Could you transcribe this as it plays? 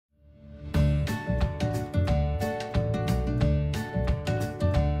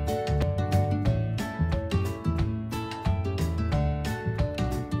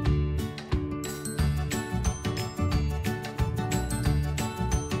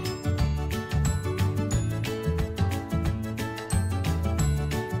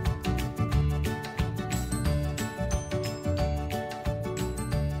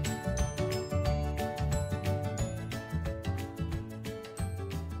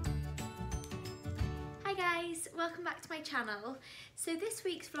welcome back to my channel. So this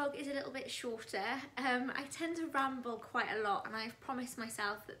week's vlog is a little bit shorter. I tend to ramble quite a lot and I've promised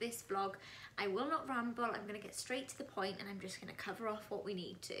myself that this vlog I will not ramble. I'm going to get straight to the point and I'm just going to cover off what we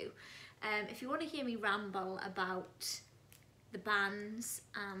need to. If you want to hear me ramble about the bands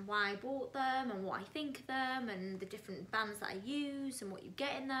and why I bought them and what I think of them and the different bands that I use and what you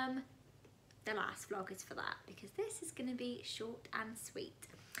get in them, the last vlog is for that, because this is going to be short and sweet.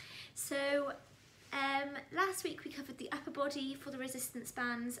 So last week we covered the upper body for the resistance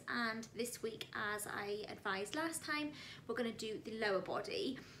bands, and this week, as I advised last time, we're going to do the lower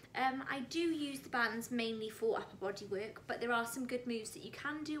body. I do use the bands mainly for upper body work, but there are some good moves that you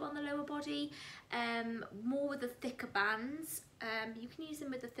can do on the lower body, more with the thicker bands. You can use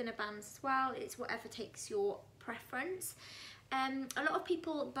them with the thinner bands as well. It's whatever takes your preference. A lot of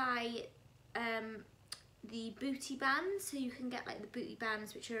people buy the booty bands, so you can get like the booty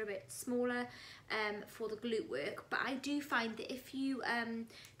bands which are a bit smaller for the glute work, but I do find that if you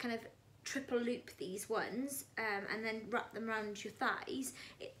kind of triple loop these ones and then wrap them around your thighs,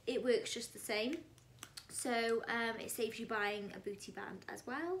 it works just the same. So it saves you buying a booty band as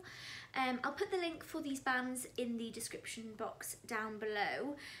well. I'll put the link for these bands in the description box down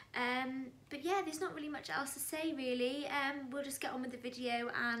below. But yeah, there's not really much else to say really. We'll just get on with the video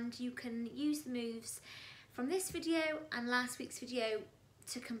and you can use the moves from this video and last week's video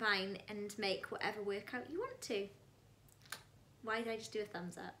to combine and make whatever workout you want to. Why did I just do a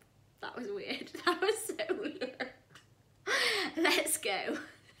thumbs up? That was weird. That was so weird. Let's go.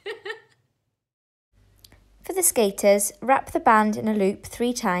 For the skaters, wrap the band in a loop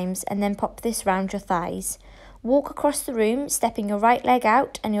 3 times and then pop this round your thighs. Walk across the room, stepping your right leg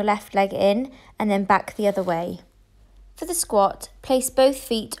out and your left leg in, and then back the other way. For the squat, place both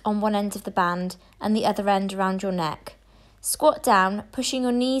feet on one end of the band and the other end around your neck. Squat down, pushing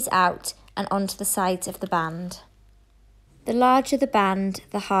your knees out and onto the sides of the band. The larger the band,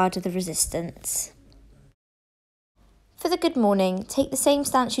 the harder the resistance. For the good morning, take the same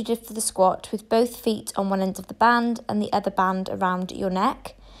stance you did for the squat with both feet on one end of the band and the other band around your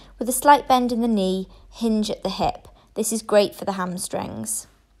neck. With a slight bend in the knee, hinge at the hip. This is great for the hamstrings.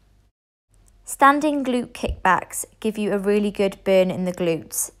 Standing glute kickbacks give you a really good burn in the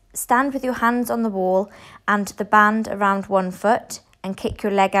glutes. Stand with your hands on the wall and the band around one foot and kick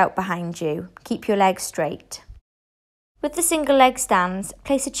your leg out behind you. Keep your legs straight. With the single leg stands,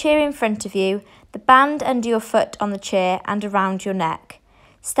 place a chair in front of you, the band under your foot on the chair and around your neck.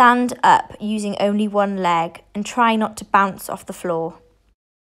 Stand up using only one leg and try not to bounce off the floor.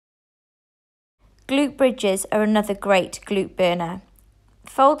 Glute bridges are another great glute burner.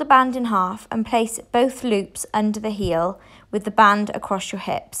 Fold the band in half and place both loops under the heel with the band across your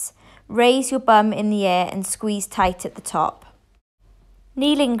hips. Raise your bum in the air and squeeze tight at the top.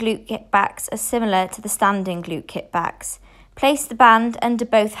 Kneeling glute kickbacks are similar to the standing glute kickbacks. Place the band under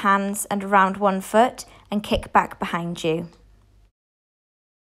both hands and around one foot and kick back behind you.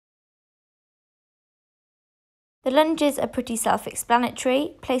 The lunges are pretty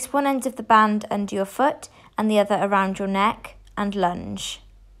self-explanatory. Place one end of the band under your foot and the other around your neck and lunge.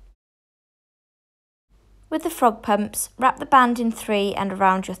 With the frog pumps, wrap the band in 3 and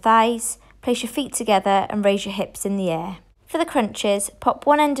around your thighs, place your feet together and raise your hips in the air. For the crunches, pop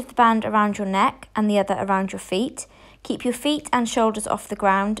one end of the band around your neck and the other around your feet. Keep your feet and shoulders off the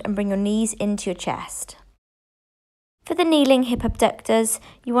ground and bring your knees into your chest. For the kneeling hip abductors,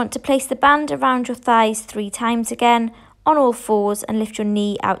 you want to place the band around your thighs 3 times again, on all fours, and lift your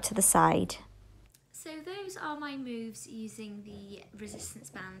knee out to the side. So those are my moves using the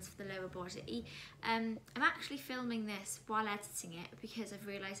resistance bands for the lower body. I'm actually filming this while editing it because I've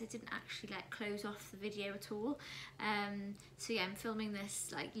realised I didn't actually close off the video at all. So yeah, I'm filming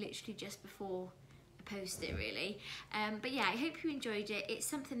this like literally just before I post it really. But yeah, I hope you enjoyed it. It's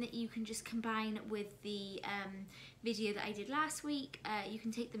something that you can just combine with the video that I did last week. You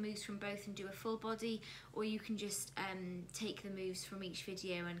can take the moves from both and do a full body, or you can just take the moves from each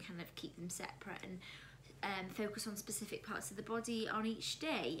video and kind of keep them separate and focus on specific parts of the body on each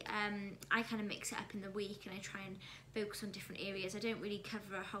day. I kind of mix it up in the week and I try and focus on different areas. I don't really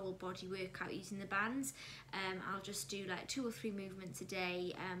cover a whole body workout using the bands. I'll just do like 2 or 3 movements a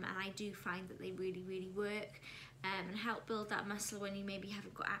day, and I do find that they really work and help build that muscle when you maybe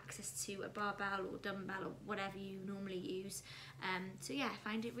haven't got access to a barbell or dumbbell or whatever you normally use. So yeah, I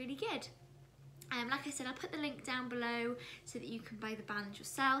find it really good. Like I said, I'll put the link down below so that you can buy the band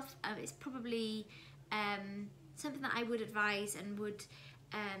yourself. It's probably something that I would advise and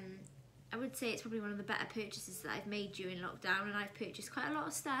I would say it's probably one of the better purchases that I've made during lockdown, and I've purchased quite a lot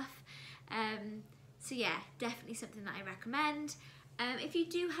of stuff. So yeah, definitely something that I recommend. If you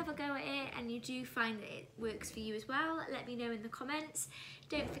do have a go at it and you do find that it works for you as well, let me know in the comments.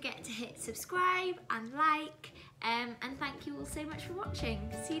 Don't forget to hit subscribe and like, and thank you all so much for watching.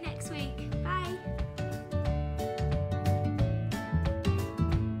 See you next week. Bye.